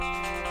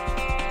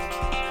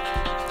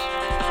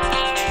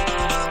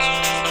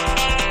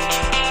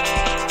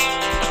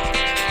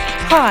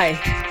Hi,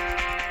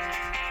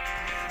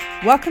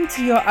 welcome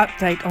to your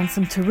update on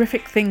some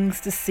terrific things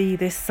to see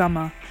this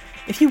summer.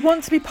 If you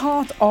want to be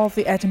part of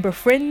the Edinburgh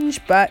Fringe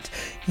but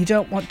you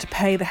don't want to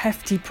pay the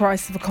hefty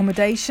price of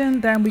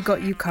accommodation, then we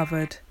got you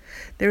covered.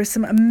 There are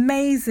some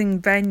amazing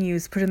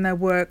venues putting their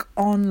work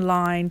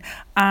online,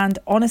 and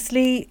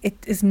honestly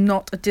it is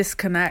not a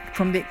disconnect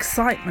from the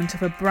excitement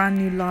of a brand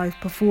new live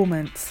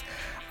performance.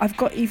 I've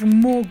got even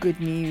more good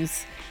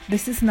news.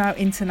 This is now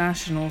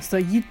international, so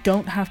you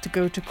don't have to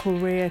go to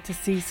Korea to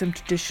see some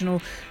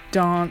traditional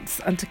dance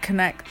and to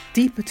connect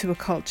deeper to a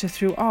culture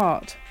through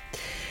art.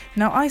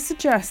 Now, I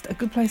suggest a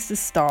good place to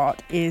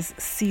start is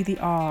See the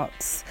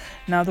Arts.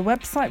 Now, the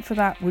website for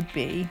that would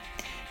be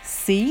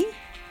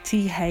thearts.com.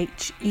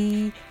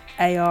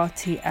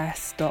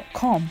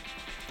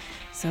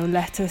 So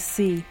letter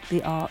C,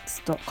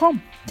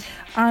 thearts.com.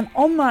 And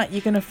on that,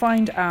 you're going to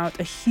find out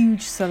a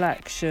huge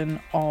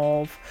selection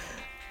of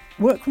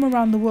work from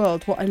around the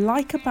world. What I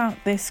like about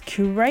this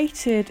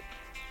curated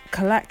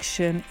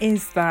collection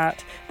is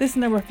that there's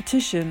no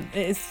repetition.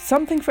 It is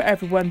something for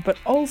everyone, but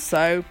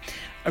also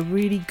a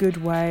really good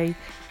way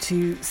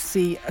to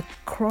see a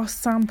cross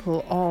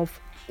sample of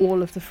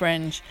all of the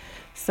fringe.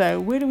 So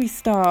where do we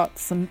start?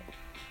 Some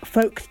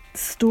folk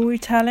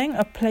storytelling,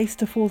 A Place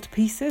to Fall to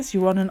Pieces.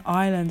 You're on an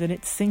island and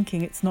it's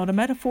sinking. It's not a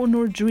metaphor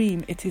nor a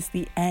dream, it is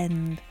the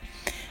end.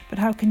 But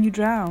how can you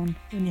drown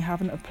when you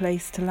haven't a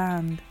place to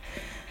land?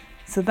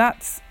 So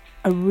that's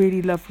a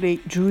really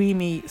lovely,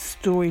 dreamy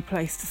story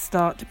place to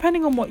start,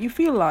 depending on what you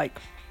feel like.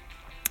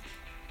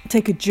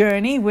 Take a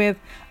journey with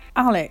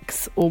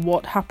Alex, or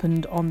What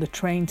Happened on the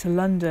Train to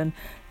London.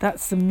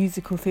 That's some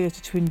musical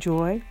theatre to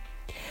enjoy.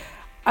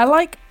 I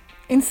like,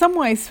 in some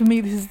ways, for me,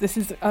 this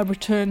is a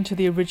return to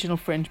the original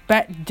Fringe.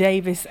 Bette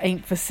Davis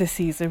Ain't for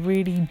Sissies, a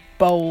really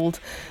bold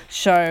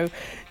show,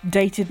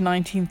 dated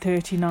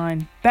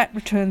 1939. Bette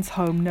returns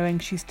home knowing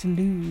she's to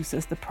lose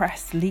as the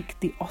press leaked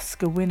the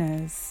Oscar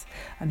winners.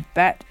 And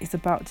Bette is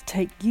about to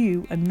take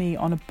you and me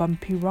on a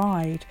bumpy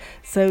ride.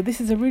 So this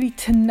is a really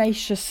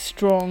tenacious,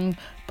 strong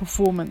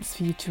performance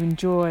for you to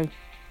enjoy.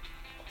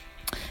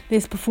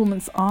 There's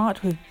performance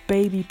art with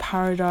Baby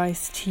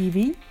Paradise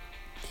TV.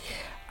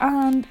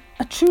 And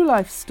a true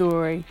life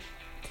story,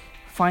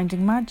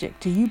 Finding Magic.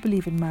 Do you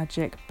believe in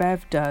magic?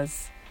 Bev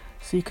does.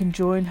 So you can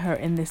join her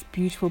in this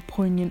beautiful,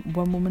 poignant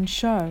one-woman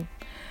show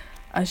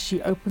as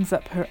she opens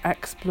up her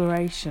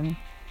exploration.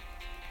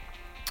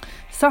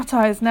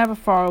 Satire is never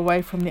far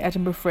away from the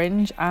Edinburgh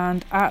Fringe,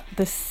 and at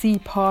the Sea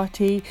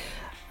Party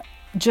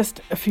just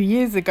a few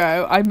years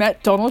ago, I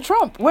met Donald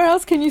Trump. Where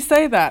else can you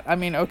say that? I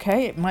mean,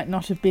 okay, it might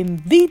not have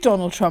been the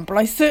Donald Trump, but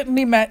I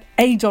certainly met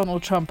a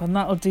Donald Trump, and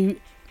that'll do.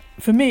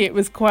 For me, it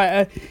was quite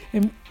a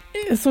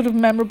sort of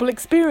memorable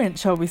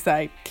experience, shall we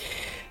say.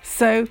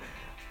 So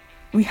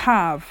we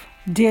have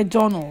Dear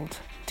Donald,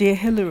 Dear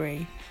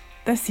Hillary,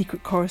 their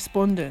secret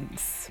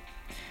correspondence.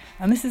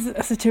 And this is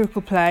a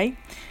satirical play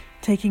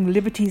taking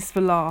liberties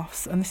for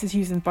laughs. And this is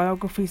using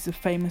biographies of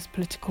famous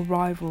political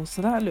rivals.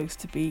 So that looks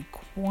to be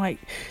quite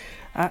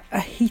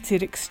a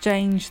heated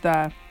exchange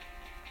there.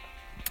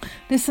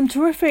 There's some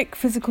terrific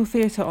physical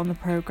theatre on the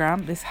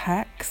programme. There's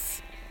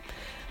Hex,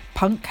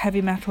 punk,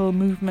 heavy metal,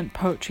 movement,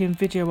 poetry and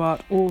video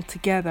art all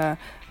together.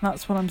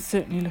 That's what I'm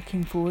certainly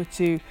looking forward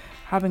to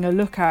having a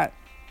look at.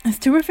 It's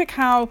terrific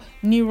how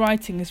new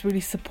writing is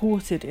really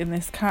supported in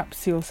this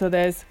capsule. So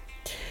there's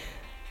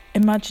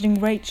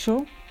Imagining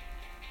Rachel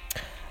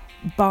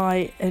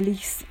by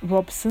Elise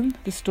Robson,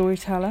 the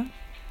storyteller.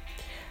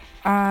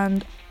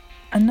 And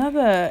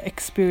another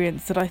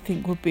experience that I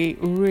think would be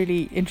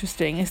really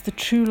interesting is the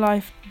true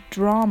life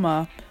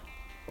drama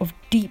of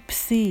Deep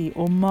Sea,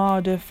 or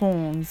Mar de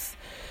Fonds.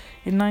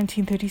 In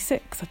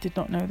 1936, I did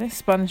not know this,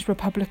 Spanish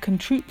Republican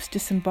troops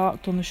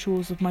disembarked on the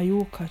shores of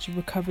Mallorca to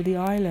recover the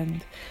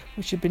island,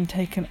 which had been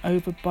taken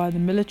over by the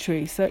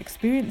military. So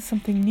experience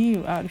something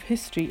new out of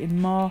history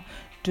in Mar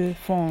de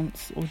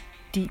France, or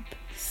Deep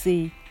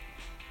Sea.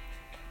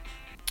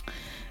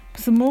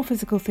 Some more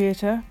physical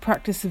theatre,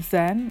 Practice of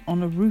Zen.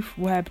 On a roof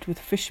webbed with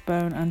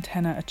fishbone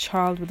antenna, a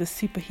child with a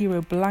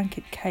superhero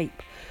blanket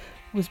cape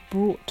was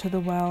brought to the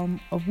realm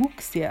of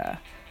Wuxia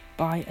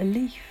by a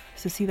leaf.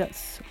 So see,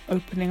 that's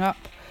opening up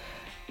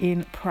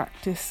in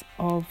Practice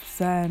of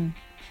Zen.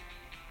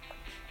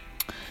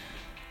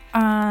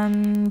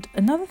 And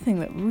another thing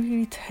that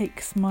really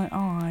takes my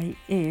eye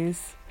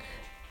is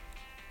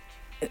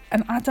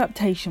an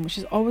adaptation, which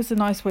is always a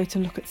nice way to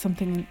look at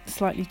something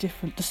slightly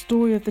different. The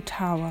Story of the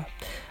Tower,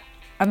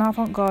 an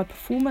avant-garde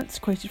performance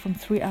created from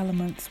three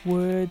elements: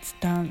 words,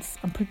 dance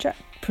and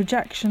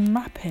projection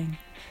mapping.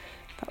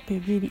 That'd be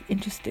a really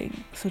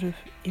interesting, sort of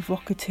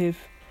evocative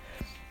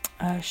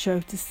show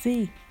to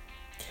see.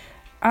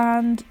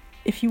 And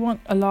if you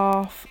want a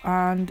laugh,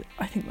 and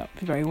I think that'd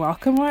be very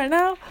welcome right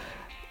now,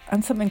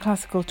 and something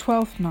classical,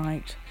 Twelfth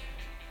Night,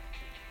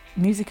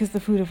 Music is the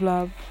Food of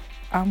Love,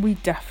 and we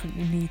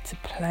definitely need to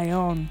play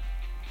on.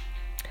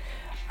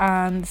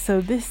 And so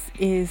this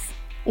is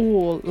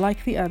all,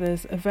 like the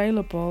others,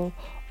 available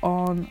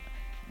on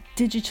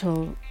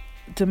digital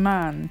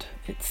demand.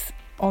 It's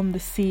on the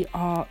Sea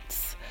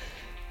Arts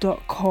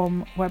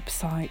thearts.com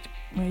website,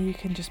 where you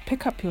can just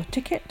pick up your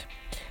ticket,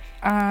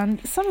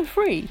 and some are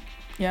free.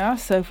 Yeah,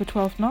 so for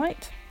 12th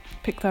night,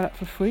 pick that up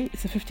for free.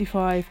 It's a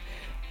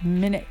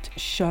 55-minute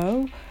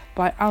show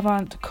by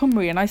Avant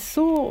Cymru, and I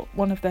saw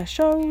one of their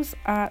shows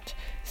at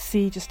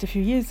Sea just a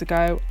few years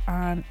ago,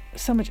 and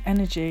so much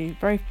energy,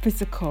 very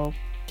physical.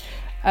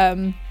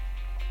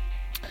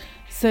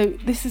 So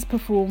this is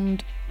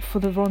performed for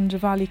the Rhondda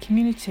Valley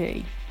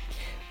community,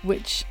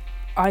 which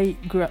I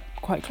grew up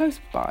quite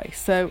close by,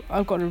 so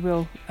I've got a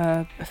real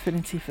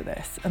affinity for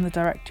this, and the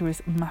director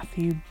is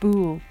Matthew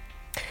Boole.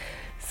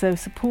 So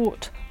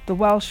support the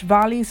Welsh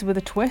Valleys with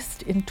a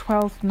twist in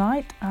 12th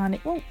night, and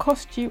it won't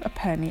cost you a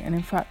penny, and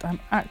in fact I'm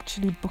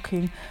actually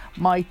booking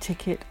my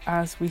ticket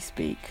as we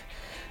speak.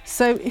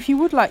 So if you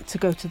would like to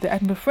go to the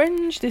Edinburgh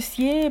Fringe this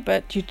year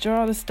but you'd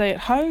rather stay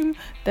at home,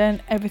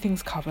 then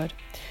everything's covered.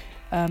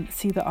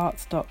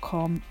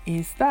 SeeTheArts.com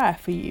is there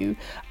for you.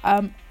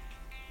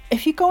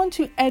 If you go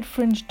onto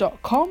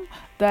edfringe.com,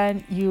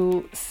 then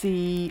you'll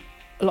see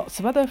lots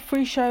of other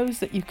free shows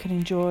that you can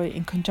enjoy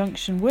in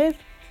conjunction with.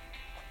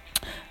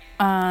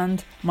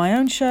 And my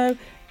own show,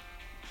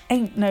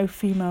 Ain't No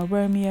Female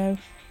Romeo,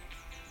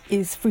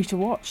 is free to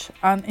watch.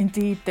 And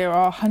indeed, there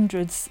are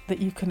hundreds that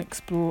you can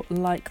explore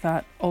like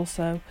that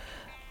also.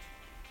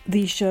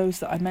 These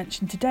shows that I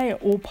mentioned today are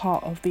all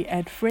part of the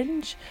Ed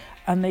Fringe,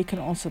 and they can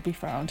also be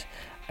found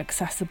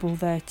accessible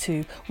there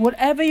too.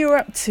 Whatever you're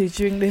up to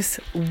during this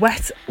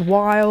wet,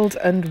 wild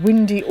and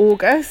windy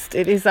August,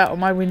 it is out of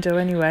my window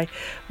anyway,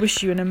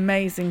 wish you an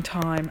amazing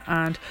time,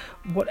 and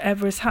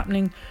whatever is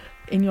happening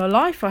in your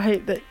life, I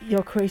hope that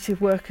your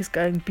creative work is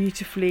going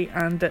beautifully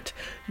and that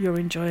you're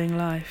enjoying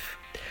life.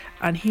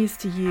 And here's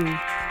to you.